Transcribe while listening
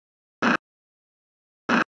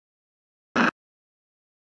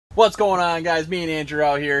What's going on, guys? Me and Andrew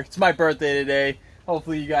out here. It's my birthday today.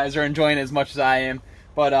 Hopefully you guys are enjoying it as much as I am.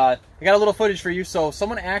 But I got a little footage for you. So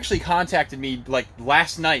someone actually contacted me like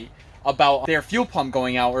last night about their fuel pump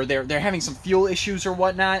going out, or they're having some fuel issues or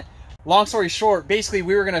whatnot. Long story short, basically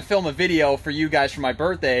we were going to film a video for you guys for my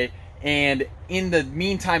birthday, and in the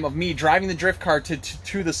meantime of me driving the drift car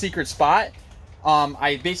to the secret spot,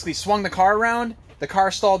 I basically swung the car around, the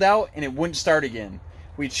car stalled out, and it wouldn't start again.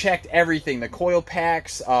 We checked everything, the coil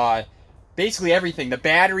packs, basically everything. The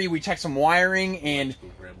battery, we checked some wiring, and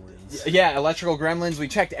yeah, electrical gremlins. We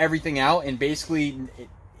checked everything out, and basically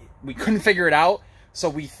we couldn't figure it out. So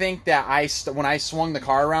we think that when I swung the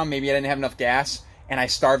car around, maybe I didn't have enough gas, and I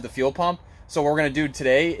starved the fuel pump. So what we're going to do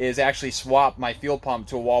today is actually swap my fuel pump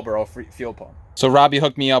to a Walboro fuel pump. So Robbie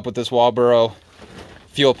hooked me up with this Walboro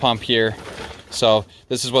fuel pump here. So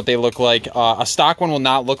this is what they look like. A stock one will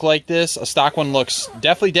not look like this. A stock one looks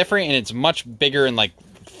definitely different, and it's much bigger and like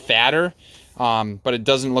fatter. But it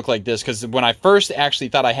doesn't look like this, because when I first actually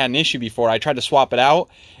thought I had an issue before, I tried to swap it out,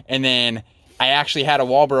 and then I actually had a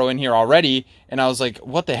Walboro in here already, and I was like,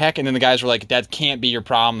 what the heck? And then the guys were like, that can't be your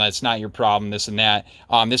problem. That's not your problem, this and that.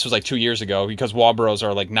 This was like 2 years ago, because Walboros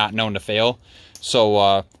are like not known to fail. So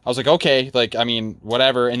I was like, okay, like, I mean,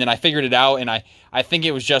 whatever. And then I figured it out, and I think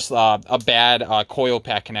it was just a bad coil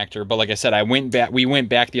pack connector. But like I said, we went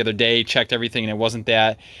back the other day, checked everything, and it wasn't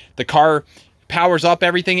that. The car powers up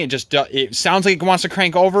everything. It sounds like it wants to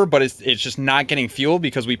crank over, but it's just not getting fuel,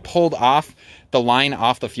 because we pulled off the line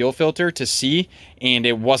off the fuel filter to see, and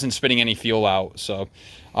it wasn't spitting any fuel out. So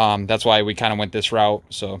that's why we kind of went this route.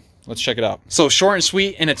 So let's check it out. So short and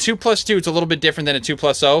sweet. In a 2+2, it's a little bit different than a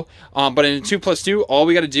 2+0. But in a 2+2, all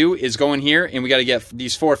we got to do is go in here, and we got to get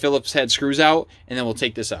these 4 Phillips head screws out, and then we'll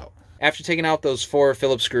take this out. After taking out those 4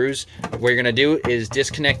 Phillips screws, what you're going to do is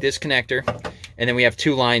disconnect this connector, and then we have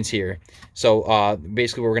 2 lines here. So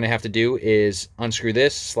basically what we're going to have to do is unscrew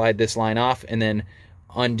this, slide this line off, and then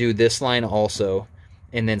undo this line also,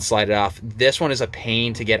 and then slide it off. This one is a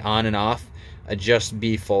pain to get on and off. Just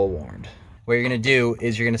be full warned. What you're going to do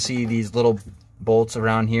is you're going to see these little bolts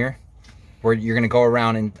around here, where you're going to go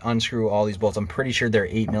around and unscrew all these bolts. I'm pretty sure they're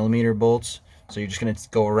 8mm bolts. So you're just going to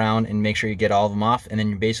go around and make sure you get all of them off, and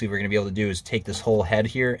then basically what we're going to be able to do is take this whole head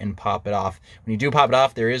here and pop it off. When you do pop it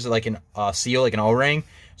off, there is like a seal, like an O-ring,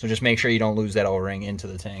 so just make sure you don't lose that O-ring into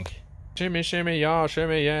the tank. Shimmy, shimmy, y'all,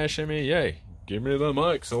 shimmy, yeah, shimmy, yay. Give me the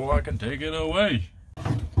mic so I can take it away.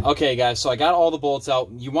 Okay, guys, so I got all the bolts out.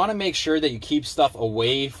 You want to make sure that you keep stuff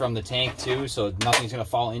away from the tank too, so nothing's going to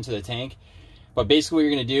fall into the tank. But basically what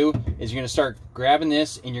you're going to do is you're going to start grabbing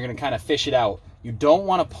this, and you're going to kind of fish it out. You don't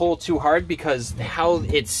want to pull too hard, because how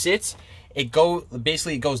it sits,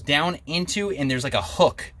 basically it goes down into, and there's like a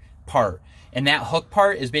hook part. And that hook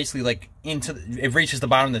part is basically like it reaches the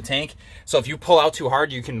bottom of the tank. So if you pull out too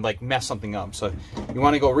hard, you can like mess something up. So you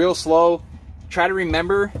want to go real slow. Try to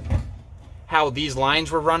remember how these lines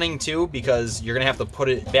were running too, because you're going to have to put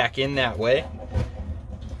it back in that way.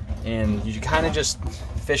 And you kind of just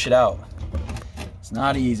fish it out. It's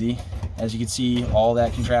not easy. As you can see, all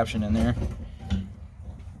that contraption in there.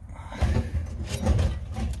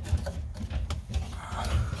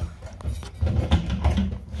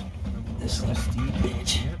 This lusty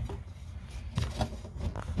bitch.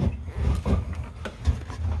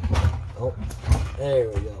 Oh, there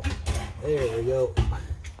we go. There we go.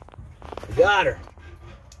 We got her.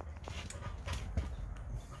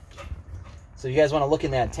 So you guys want to look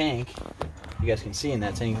in that tank. You guys can see in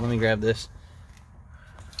that tank. Let me grab this.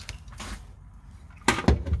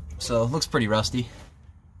 So it looks pretty rusty.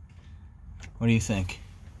 What do you think?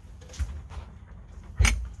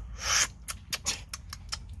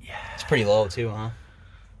 Yeah. It's pretty low too, huh?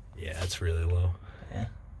 Yeah, it's really low. Yeah.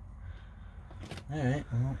 All right.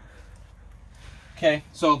 Well. Okay,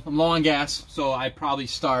 so I'm low on gas, so I probably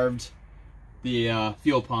starved the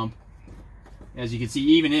fuel pump. As you can see,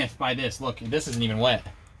 even if by this, look, this isn't even wet.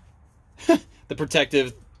 The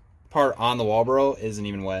protective part on the Walboro isn't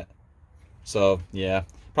even wet. So yeah,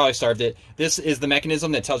 probably starved it. This is the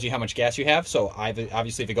mechanism that tells you how much gas you have. So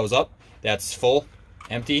obviously if it goes up, that's full,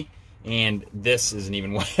 empty, and this isn't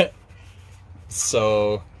even wet.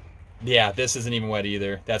 So yeah, this isn't even wet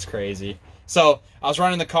either. That's crazy. So I was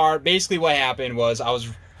running the car. Basically what happened was I was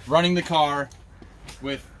running the car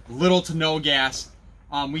with little to no gas.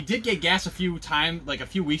 We did get gas a few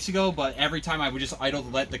weeks ago, but every time I would just idle to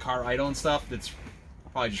let the car idle and stuff, that's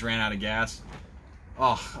probably just ran out of gas.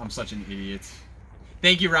 Oh, I'm such an idiot.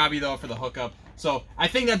 Thank you, Robbie, though, for the hookup. So I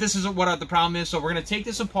think that this is what the problem is. So we're going to take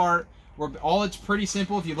this apart. It's pretty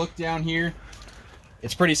simple. If you look down here,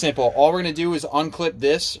 it's pretty simple. All we're going to do is unclip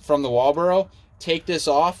this from the Walboro, take this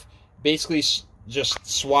off, basically just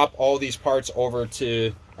swap all these parts over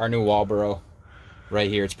to our new Walboro right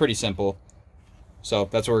here. It's pretty simple. So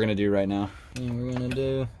that's what we're gonna do right now. And we're gonna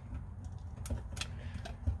do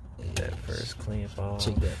that first clamp off.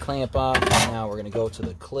 Take that clamp off. And now we're gonna go to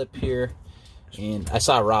the clip here. And I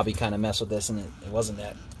saw Robbie kind of mess with this, and it wasn't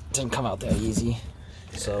that, didn't come out that easy.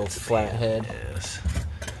 Yeah, so flat head. Yes.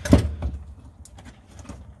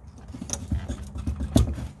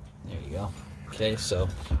 There you go. Okay, so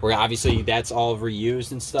we're obviously, that's all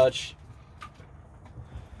reused and such.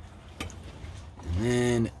 And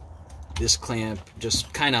then this clamp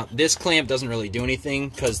just kind of, this clamp doesn't really do anything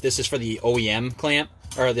because this is for the OEM clamp,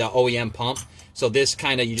 or the OEM pump. So this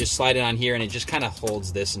kind of, you just slide it on here and it just kind of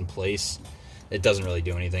holds this in place. It doesn't really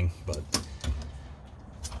do anything, but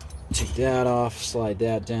take that off, slide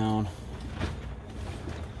that down.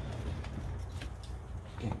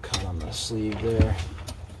 Get cut on the sleeve there.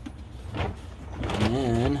 And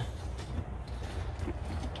then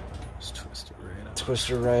just twist it right off. Twist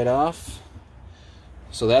it right off.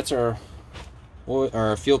 So that's our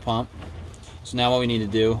fuel pump. So now what we need to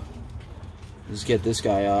do is get this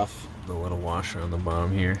guy off. The little washer on the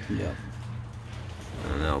bottom here. Yep.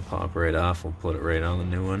 And that'll pop right off. We'll put it right on the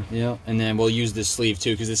new one. Yep. And then we'll use this sleeve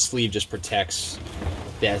too, because this sleeve just protects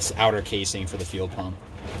that outer casing for the fuel pump.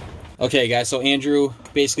 Okay guys, so Andrew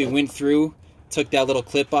basically went through, took that little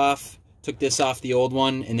clip off, took this off the old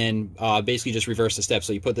one, and then basically just reversed the steps.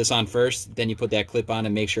 So you put this on first, then you put that clip on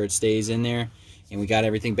and make sure it stays in there. And we got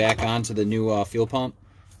everything back onto the new fuel pump.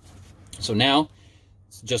 So now,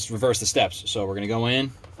 just reverse the steps. So we're gonna go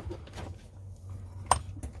in,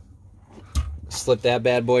 slip that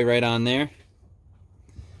bad boy right on there.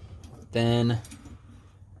 Then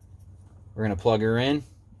we're gonna plug her in.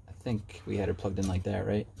 I think we had her plugged in like that,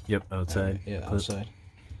 right? Yep, outside. Yeah, outside.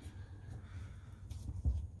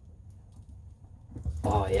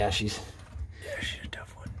 Oh yeah, she's a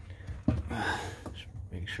tough one. Just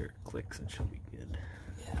make sure it clicks and she'll be good.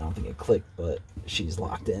 Yeah, I don't think it clicked, but she's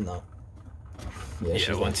locked in though.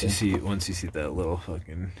 Yeah, once you see that little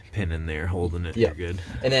fucking pin in there holding it, yep, you're good.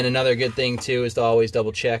 And then another good thing too is to always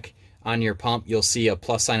double check on your pump. You'll see a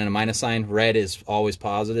plus sign and a minus sign. Red is always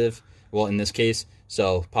positive. Well, in this case,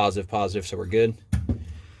 so positive, positive, so we're good.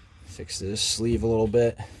 Fix this sleeve a little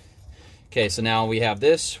bit. Okay, so now we have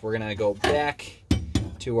this. We're gonna go back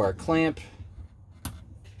to our clamp.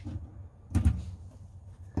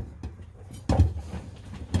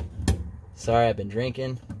 Sorry, I've been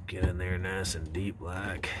drinking. Get in there nice and deep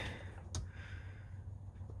black.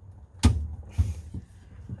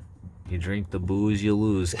 You drink the booze, you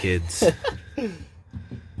lose, kids.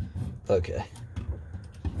 Okay.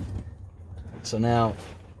 So now,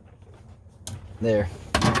 there.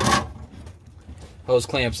 Hose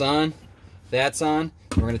clamps on. That's on.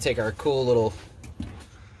 We're going to take our cool little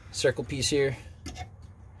circle piece here.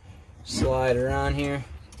 Slide her on here.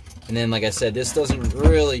 And then, like I said, this doesn't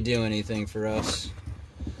really do anything for us.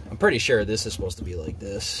 I'm pretty sure this is supposed to be like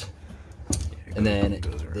this. Yeah, and then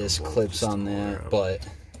this clips on that, but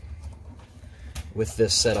with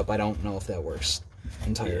this setup, I don't know if that works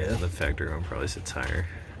entirely. Yeah, the factory one probably sits higher.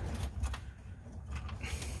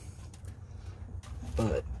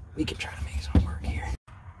 But we could try to make some work here.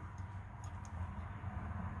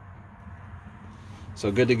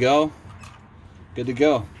 So good to go. Good to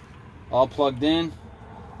go. All plugged in.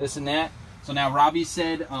 This and that. So now Robbie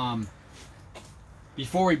said,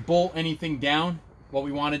 before we bolt anything down, what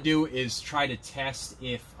we want to do is try to test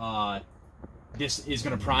if this is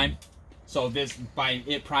going to prime. So this, by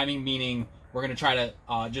it priming, meaning we're going to try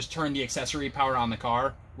to just turn the accessory power on the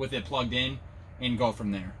car with it plugged in and go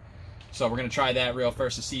from there. So we're going to try that real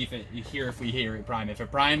first to see if we hear it prime. If it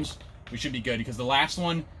primes, we should be good, because the last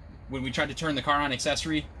one, when we tried to turn the car on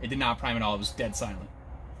accessory, it did not prime at all. It was dead silent.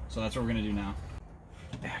 So that's what we're going to do now.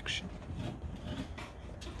 Action.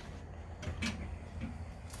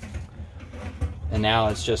 And now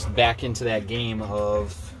it's just back into that game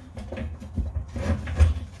of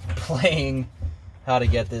playing how to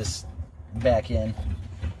get this back in.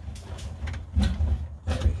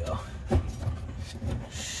 There we go.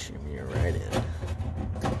 Shimmy right in.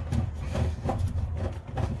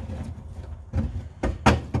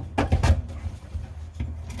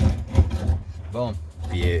 Boom.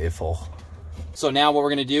 Beautiful. So now what we're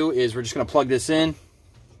going to do is we're just going to plug this in.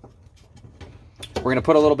 We're going to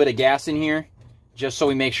put a little bit of gas in here, just so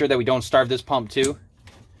we make sure that we don't starve this pump too.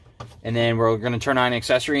 And then we're going to turn on an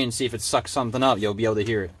accessory and see if it sucks something up. You'll be able to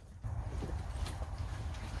hear it.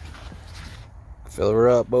 Fill her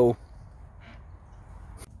up, Bo.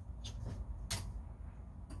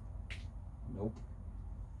 Nope.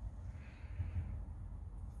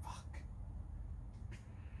 Fuck.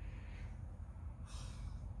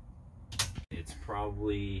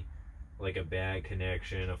 probably like a bad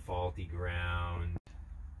connection, a faulty ground.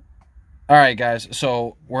 All right, guys,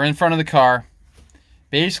 so we're in front of the car.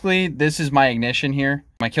 Basically, this is my ignition here.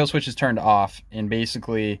 My kill switch is turned off, and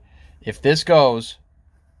basically, if this goes,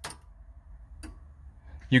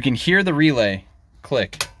 you can hear the relay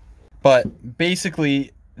click. But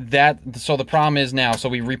basically, so the problem is now, so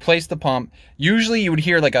we replaced the pump. Usually you would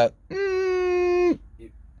hear like a,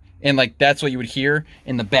 and like that's what you would hear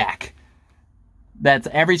in the back. That's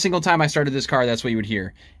every single time I started this car, that's what you would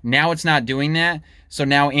hear. Now it's not doing that. So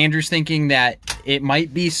now Andrew's thinking that it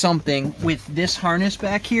might be something with this harness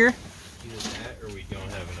back here. Either that or we don't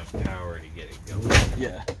have enough power to get it going.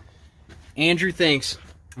 Yeah. Andrew thinks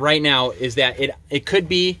right now is that it could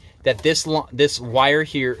be that this wire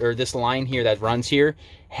here, or this line here that runs here,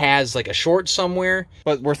 has like a short somewhere.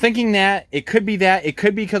 But we're thinking that it could be that. It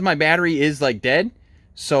could be because my battery is like dead.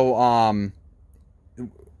 So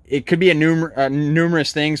it could be a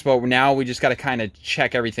numerous things, but now we just got to kind of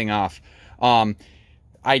check everything off.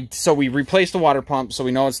 So we replaced the water pump, so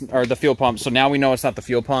we know it's, or the fuel pump, so now we know it's not the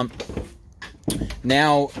fuel pump.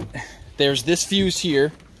 Now there's this fuse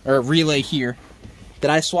here, or relay here,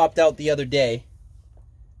 that I swapped out the other day,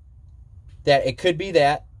 that it could be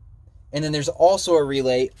that. And then there's also a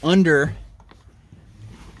relay under,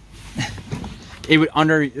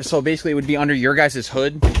 so basically it would be under your guys'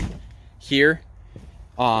 hood here.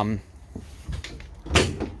 It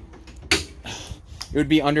would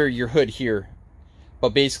be under your hood here, but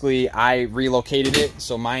basically I relocated it,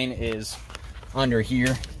 so mine is under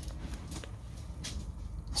here.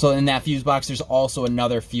 So in that fuse box, there's also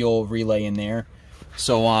another fuel relay in there.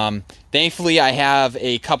 So thankfully I have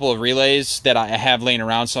a couple of relays that I have laying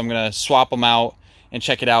around, so I'm gonna swap them out and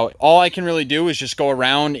check it out. All I can really do is just go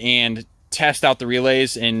around and test out the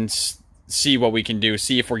relays and see what we can do,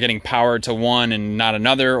 see if we're getting power to one and not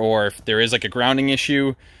another, or if there is like a grounding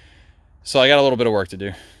issue. So I got a little bit of work to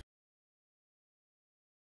do.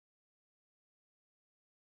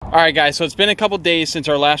 All right, guys, so it's been a couple days since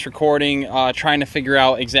our last recording, trying to figure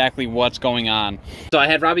out exactly what's going on. So I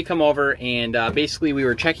had Robbie come over, and basically we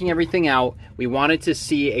were checking everything out. We wanted to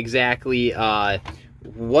see exactly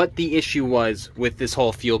what the issue was with this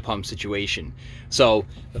whole fuel pump situation. So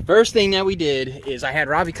the first thing that we did is I had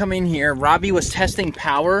Robbie come in here. Robbie was testing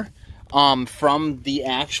power from the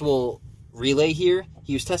actual relay here.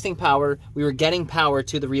 He was testing power. We were getting power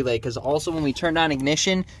to the relay, because also when we turned on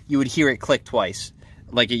ignition, you would hear it click twice,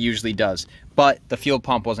 like it usually does, but the fuel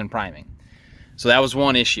pump wasn't priming. So that was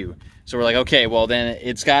one issue. So we're like, okay, well then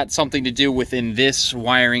it's got something to do within this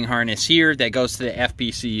wiring harness here that goes to the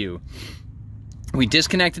FCPU. We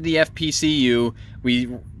disconnected the FCPU. We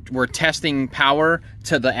were testing power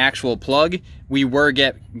to the actual plug. We were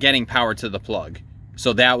getting power to the plug.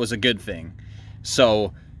 So that was a good thing.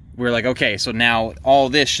 So we're like, okay, so now all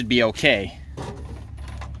this should be okay.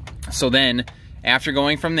 So then after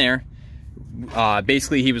going from there,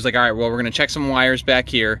 basically he was like, all right, well, we're gonna check some wires back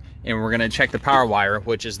here, and we're gonna check the power wire,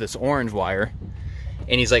 which is this orange wire.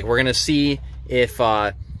 And he's like, we're gonna see if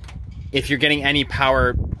you're getting any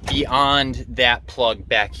power beyond that plug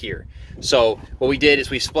back here. So what we did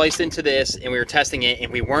is we spliced into this, and we were testing it,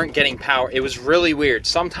 and we weren't getting power. It was really weird.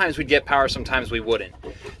 Sometimes we'd get power, sometimes we wouldn't.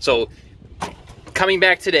 So coming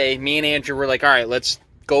back today, me and Andrew were like, all right, let's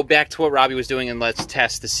go back to what Robbie was doing and let's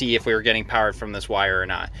test to see if we were getting powered from this wire or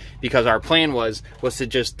not. Because our plan was to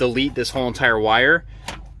just delete this whole entire wire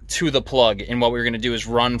to the plug, and what we were going to do is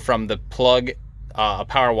run from the plug, a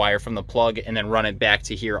power wire from the plug, and then run it back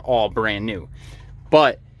to here all brand new.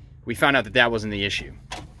 But we found out that that wasn't the issue,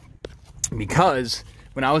 because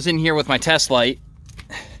when I was in here with my test light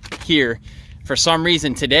here, for some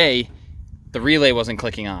reason today the relay wasn't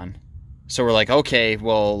clicking on. So we're like, okay,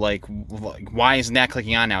 well, like why isn't that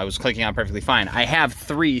clicking on now? It was clicking on perfectly fine. I have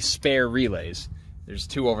 3 spare relays. There's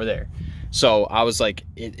 2 over there. So I was like,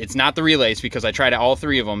 it's not the relays, because I tried all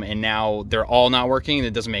 3 of them and now they're all not working.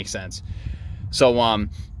 It doesn't make sense. So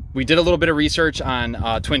we did a little bit of research on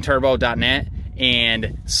twinturbo.net,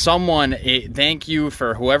 and someone, thank you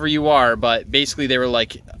for whoever you are, but basically they were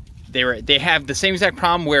like, they have the same exact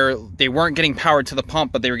problem where they weren't getting power to the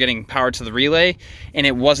pump, but they were getting power to the relay, and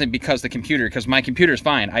it wasn't because the computer, because my computer's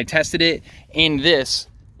fine. I tested it in this,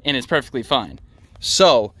 and it's perfectly fine.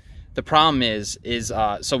 So the problem is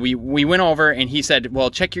so we went over, and he said, well,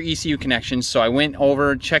 check your ECU connections. So I went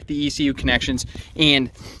over, checked the ECU connections, and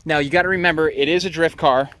now you got to remember, it is a drift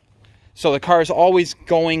car, so the car is always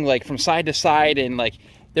going like from side to side, and like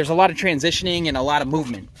there's a lot of transitioning and a lot of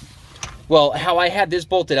movement. Well, how I had this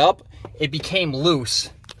bolted up, it became loose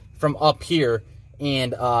from up here,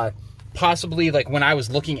 and possibly, like, when I was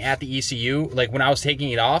looking at the ECU, like when I was taking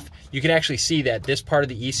it off, you could actually see that this part of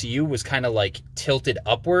the ECU was kind of like tilted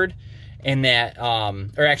upward, and that,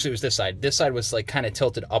 or actually it was this side. This side was like kind of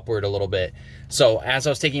tilted upward a little bit. So as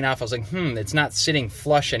I was taking it off, I was like, it's not sitting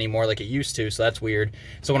flush anymore like it used to, so that's weird.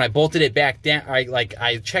 So when I bolted it back down,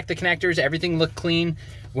 I checked the connectors, everything looked clean.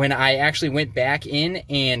 When I actually went back in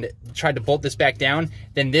and tried to bolt this back down,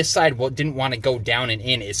 then this side didn't want to go down and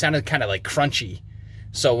in. It sounded kind of like crunchy.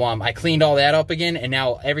 So I cleaned all that up again, and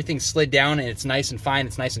now everything slid down, and it's nice and fine.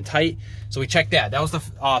 It's nice and tight. So we checked that. That was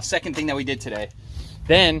the second thing that we did today.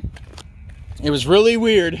 Then it was really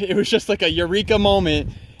weird. It was just like a eureka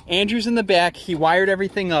moment. Andrew's in the back. He wired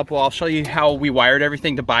everything up. Well, I'll show you how we wired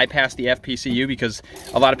everything to bypass the FPCU, because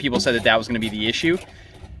a lot of people said that that was going to be the issue.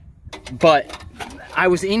 But I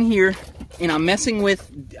was in here, and I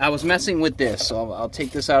was messing with this. So I'll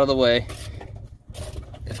take this out of the way.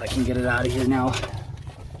 If I can get it out of here now.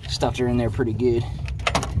 Stuffed her in there pretty good.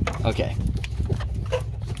 Okay.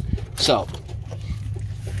 So,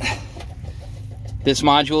 this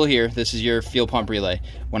module here, this is your fuel pump relay.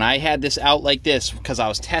 When I had this out like this, because I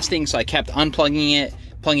was testing, so I kept unplugging it,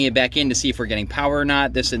 plugging it back in to see if we're getting power or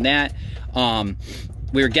not, this and that.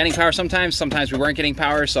 We were getting power sometimes we weren't getting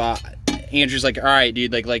power, so Andrew's like, all right,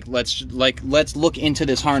 dude, let's look into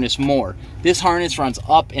this harness more. This harness runs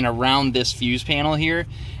up and around this fuse panel here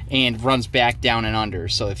and runs back down and under.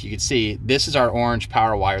 So if you could see, this is our orange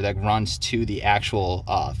power wire that runs to the actual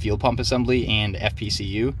fuel pump assembly and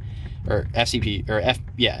FPCU, or FCP, or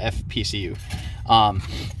FPCU.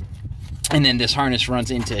 And then this harness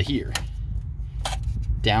runs into here,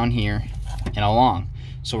 down here, and along.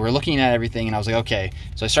 So we're looking at everything, and I was like, okay.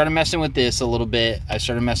 So I started messing with this a little bit. I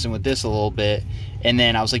started messing with this a little bit. And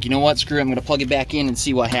then I was like, you know what? Screw it. I'm going to plug it back in and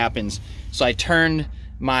see what happens. So I turned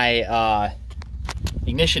my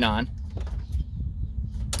ignition on.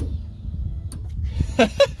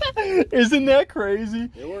 Isn't that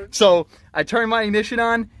crazy? It works. So I turned my ignition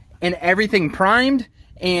on, and everything primed,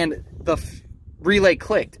 and the relay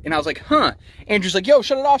clicked. And I was like, huh. Andrew's like, yo,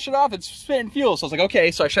 shut it off. It's spitting fuel. So I was like,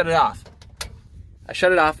 okay. So I shut it off.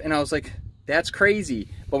 And I was like, that's crazy.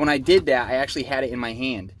 But when I did that, I actually had it in my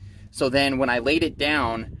hand. So then when I laid it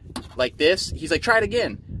down like this, he's like, try it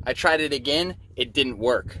again. I tried it again. It didn't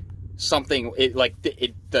work.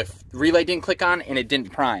 The relay didn't click on, and it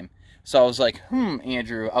didn't prime. So I was like,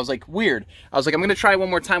 Andrew. I was like, weird. I was like, I'm going to try one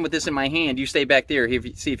more time with this in my hand. You stay back there,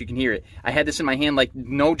 see if you can hear it. I had this in my hand, like,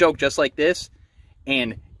 no joke, just like this.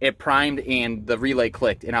 And it primed, and the relay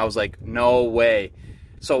clicked. And I was like, no way.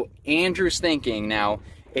 So Andrew's thinking now,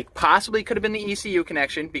 it possibly could have been the ECU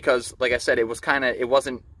connection, because, like I said, it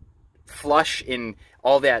wasn't flush, in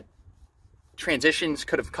all that transitions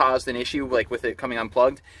could have caused an issue, like with it coming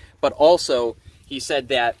unplugged. But also, he said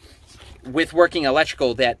that with working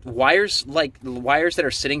electrical, that wires that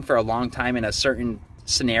are sitting for a long time in a certain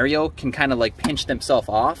scenario can kind of like pinch themselves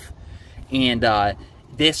off. And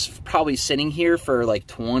this probably sitting here for like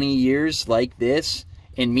 20 years like this,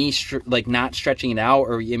 and me like not stretching it out,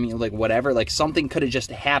 or I mean, like whatever, like something could have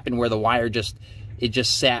just happened where the wire just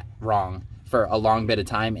sat wrong for a long bit of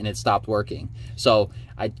time, and it stopped working. So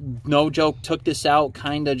I, no joke, took this out,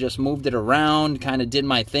 kind of just moved it around, kind of did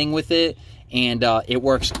my thing with it, and it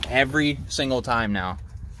works every single time now.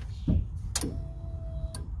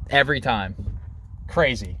 Every time.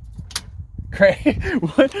 Crazy.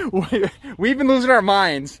 We've been losing our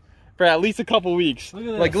minds for at least a couple weeks.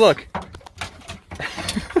 Like, look.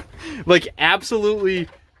 Like, absolutely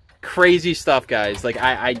crazy stuff, guys. Like,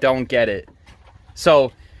 I don't get it.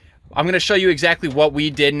 So I'm going to show you exactly what we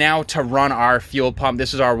did now to run our fuel pump.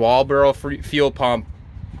 This is our Walboro fuel pump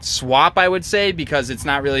swap, I would say, because it's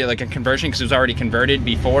not really like a conversion, because it was already converted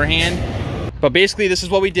beforehand. But basically, this is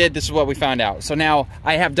what we did. This is what we found out. So now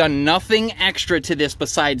I have done nothing extra to this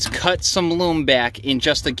besides cut some loom back in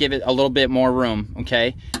just to give it a little bit more room,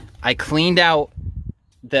 okay? I cleaned out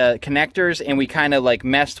the connectors, and we kind of like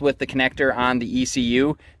messed with the connector on the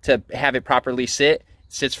ECU to have it properly sit.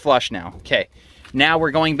 It sits flush now. Okay, now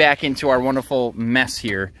we're going back into our wonderful mess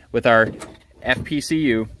here with our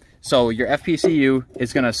FPCU. So your FPCU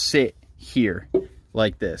is going to sit here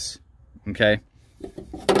like this, okay?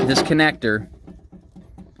 This connector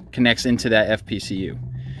connects into that FPCU.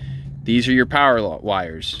 These are your power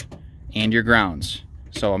wires and your grounds.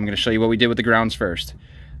 So I'm going to show you what we did with the grounds first.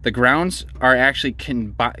 The grounds are actually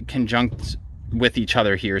conjunct with each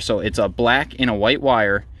other here. So it's a black and a white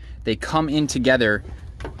wire. They come in together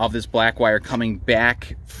of this black wire coming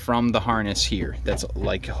back from the harness here. That's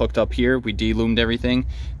like hooked up here. We de-loomed everything.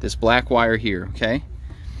 This black wire here, okay?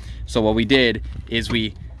 So what we did is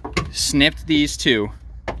we snipped these two,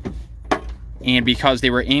 and because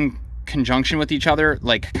they were in conjunction with each other,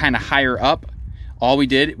 like kind of higher up, all we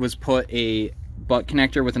did was put a butt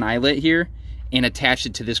connector with an eyelet here and attached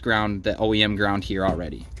it to this ground, the OEM ground here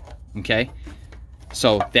already. Okay,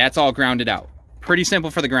 so that's all grounded out. Pretty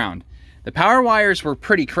simple for the ground. The power wires were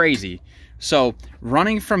pretty crazy. So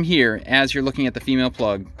running from here, as you're looking at the female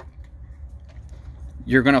plug,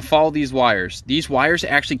 you're gonna follow these wires. These wires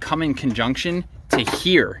actually come in conjunction to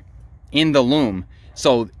here in the loom.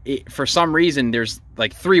 So for some reason, there's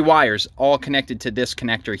like 3 wires all connected to this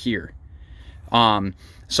connector here.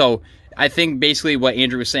 So I think basically what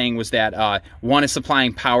Andrew was saying was that one is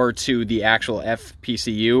supplying power to the actual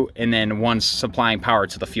FPCU, and then one's supplying power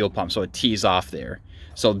to the fuel pump, so it tees off there.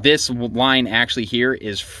 So this line actually here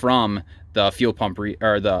is from the fuel pump,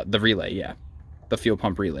 the relay, yeah. The fuel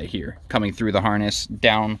pump relay here, coming through the harness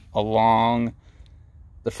down along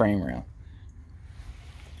the frame rail.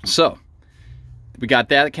 So we got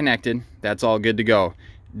that connected. That's all good to go.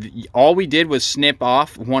 All we did was snip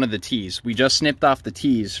off one of the T's. We just snipped off the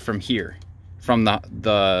T's from here, from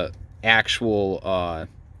the actual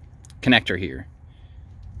connector here.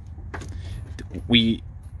 We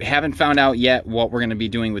haven't found out yet what we're going to be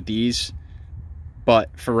doing with these, but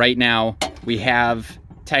for right now, we have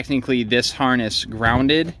technically this harness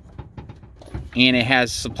grounded, and it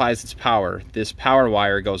has supplies its power. This power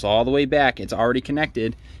wire goes all the way back. It's already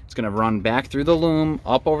connected. It's gonna run back through the loom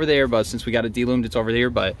up over there, but since we got it deloomed, it's over there,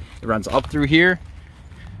 but it runs up through here,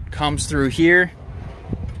 comes through here.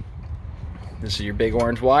 This is your big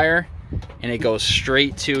orange wire, and it goes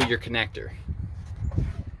straight to your connector.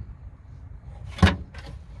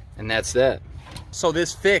 And that's that. So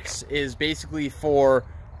this fix is basically for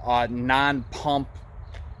non-pump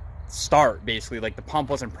start, basically. Like the pump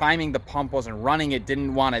wasn't priming, the pump wasn't running, it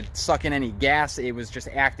didn't want to suck in any gas, it was just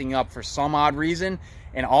acting up for some odd reason,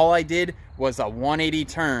 and all I did was a 180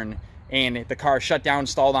 turn and the car shut down,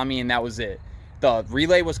 stalled on me, and that was it. The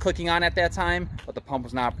relay was clicking on at that time, but the pump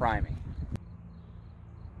was not priming.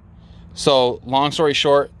 So long story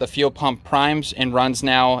short, the fuel pump primes and runs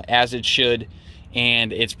now as it should,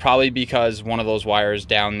 and it's probably because one of those wires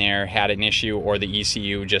down there had an issue, or the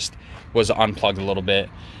ECU just was unplugged a little bit.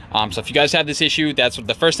 So if you guys have this issue, that's what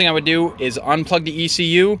the first thing I would do is unplug the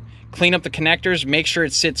ECU, clean up the connectors, make sure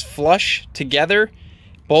it sits flush together,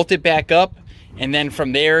 bolt it back up, and then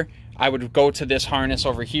from there I would go to this harness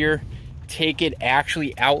over here, take it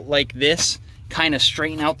actually out like this, kind of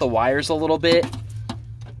straighten out the wires a little bit.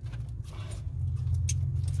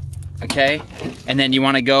 Okay, and then you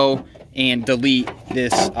want to go and delete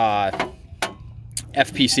this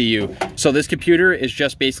FPCU. So this computer is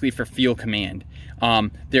just basically for field command.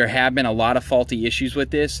 There have been a lot of faulty issues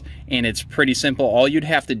with this, and it's pretty simple. All you'd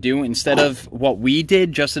have to do, instead of what we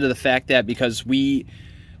did, just due to the fact that because we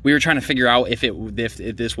were trying to figure out if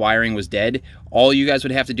this wiring was dead, all you guys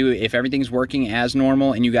would have to do, if everything's working as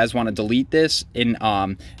normal and you guys want to delete this, and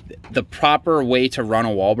the proper way to run a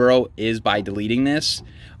Walboro is by deleting this.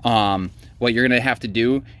 What you're gonna have to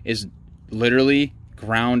do is literally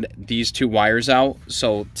ground these 2 wires out.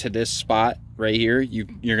 So to this spot right here,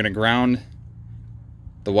 you're gonna ground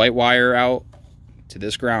the white wire out to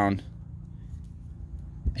this ground,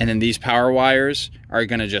 and then these power wires are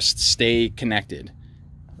gonna just stay connected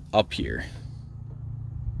up here.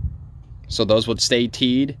 So those would stay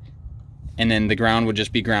teed, and then the ground would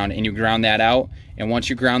just be ground, and you ground that out. And once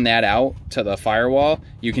you ground that out to the firewall,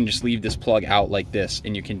 you can just leave this plug out like this,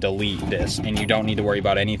 and you can delete this, and you don't need to worry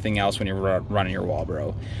about anything else when you're running your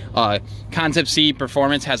Walboro. Concept C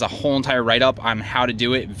Performance has a whole entire write-up on how to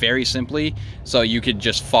do it very simply, so you could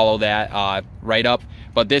just follow that write-up.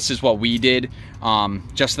 But this is what we did,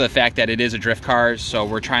 just the fact that it is a drift car, so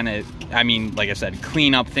we're trying to, I mean, like I said,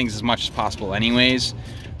 clean up things as much as possible anyways.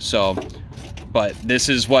 So, but this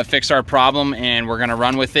is what fixed our problem, and we're gonna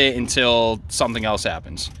run with it until something else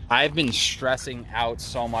happens. I've been stressing out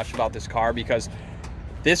so much about this car because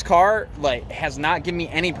this car has not given me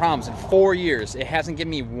any problems in 4 years. It hasn't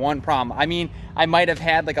given me one problem. I mean, I might have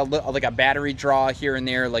had like a battery draw here and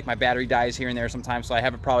there, like my battery dies here and there sometimes, so I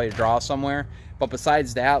have probably a draw somewhere. But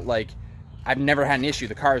besides that, I've never had an issue.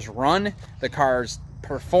 The car's run, the car's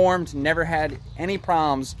performed, never had any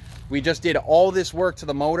problems. We just did all this work to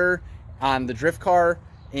the motor on the drift car,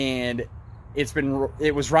 and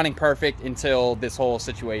it was running perfect until this whole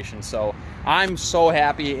situation. So I'm so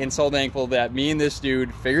happy and so thankful that me and this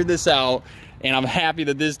dude figured this out, and I'm happy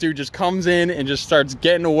that this dude just comes in and just starts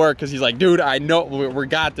getting to work, because he's like, dude, I know we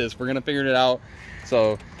got this, we're gonna figure it out.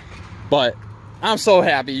 So, but I'm so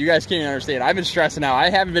happy. You guys can't understand. I've been stressing out.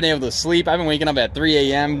 I haven't been able to sleep. I've been waking up at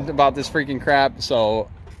 3 a.m. about this freaking crap,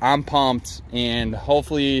 so I'm pumped, and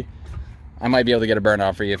hopefully I might be able to get a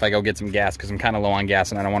burnout for you if I go get some gas, because I'm kind of low on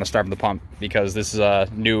gas and I don't want to start from the pump because this is a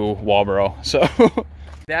new Walboro. So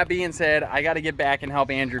that being said, I got to get back and help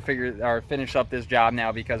Andrew finish up this job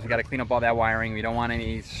now, because we got to clean up all that wiring. We don't want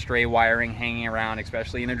any stray wiring hanging around,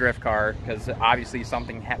 especially in a drift car, because obviously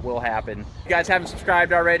something will happen. If you guys haven't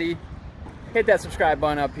subscribed already, hit that subscribe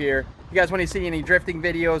button up here. If you guys want to see any drifting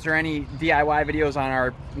videos or any DIY videos on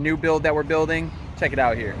our new build that we're building, check it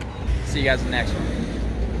out here. See you guys in the next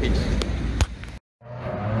one. Peace.